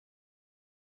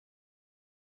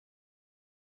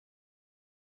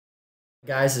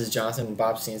Guys, this is Jonathan from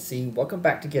BobsCNC. Welcome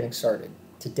back to Getting Started.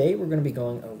 Today we're going to be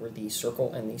going over the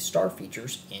circle and the star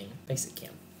features in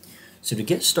BasicCAM. So to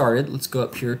get started, let's go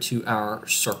up here to our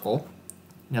circle.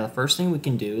 Now the first thing we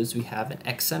can do is we have an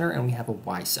X center and we have a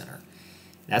Y center.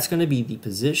 That's going to be the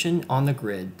position on the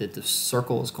grid that the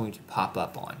circle is going to pop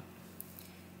up on.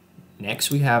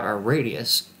 Next we have our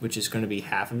radius, which is going to be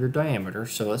half of your diameter.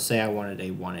 So let's say I wanted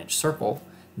a 1-inch circle,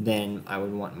 then I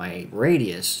would want my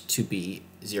radius to be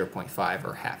 0.5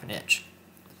 or half an inch.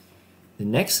 The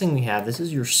next thing we have, this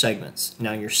is your segments.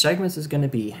 Now your segments is going to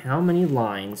be how many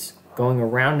lines going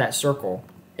around that circle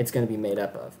it's going to be made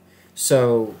up of.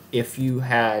 So if you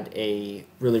had a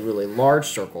really large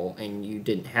circle and you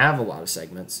didn't have a lot of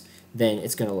segments, then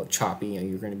it's going to look choppy.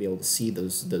 You're going to be able to see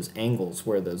those angles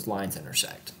where those lines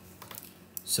intersect.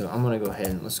 So I'm going to go ahead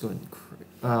and let's go ahead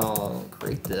and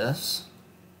create this.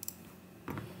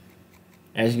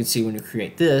 As you can see, when you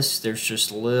create this, there's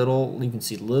just you can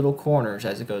see little corners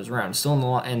as it goes around. It's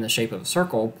still in the shape of a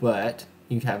circle, but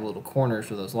you have little corners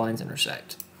where those lines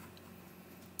intersect.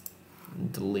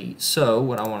 Delete. So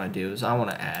what I want to do is I want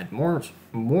to add more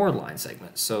line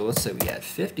segments. So let's say we add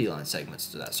 50 line segments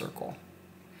to that circle.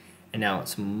 And now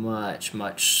it's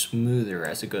much smoother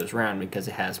as it goes around because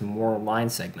it has more line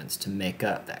segments to make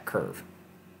up that curve.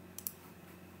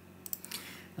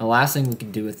 The last thing we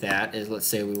can do with that is, let's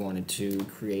say we wanted to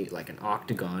create like an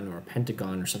octagon or a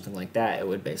pentagon or something like that. It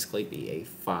would basically be a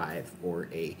 5 or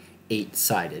a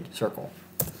 8-sided circle.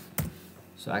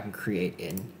 So I can create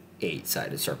an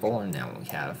 8-sided circle, and now we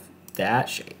have that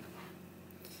shape.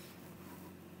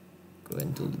 Go ahead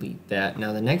and delete that.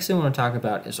 Now the next thing we want to talk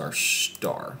about is our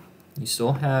star. You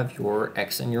still have your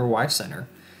X and your Y center,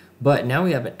 but now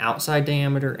we have an outside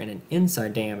diameter and an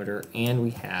inside diameter, and we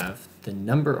have the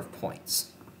number of points.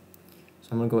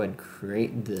 I'm going to go ahead and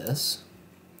create this.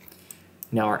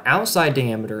 Now our outside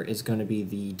diameter is going to be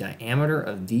the diameter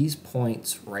of these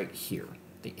points right here.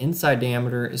 The inside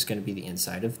diameter is going to be the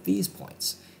inside of these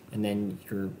points. And then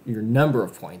your number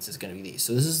of points is going to be these.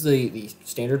 So this is the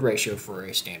standard ratio for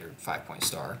a standard 5-point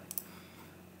star.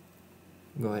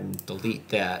 Go ahead and delete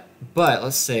that. But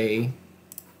let's say,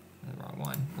 the wrong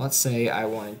one. Let's say I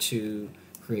wanted to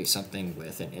create something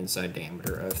with an inside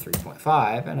diameter of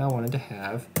 3.5 and I wanted to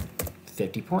have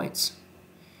 50 points.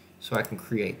 So I can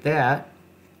create that,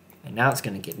 and now it's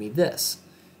going to give me this.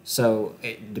 So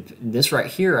this right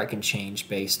here I can change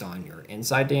based on your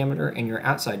inside diameter and your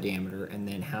outside diameter, and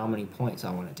then how many points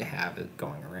I want it to have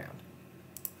going around.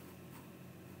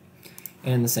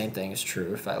 And the same thing is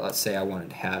true if let's say I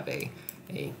wanted to have a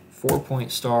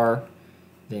 4-point star,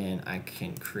 then I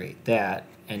can create that,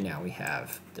 and now we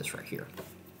have this right here.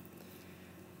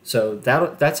 So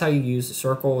that's how you use the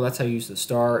circle, that's how you use the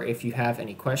star. If you have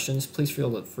any questions, please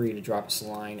feel free to drop us a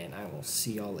line, and I will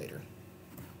see y'all later.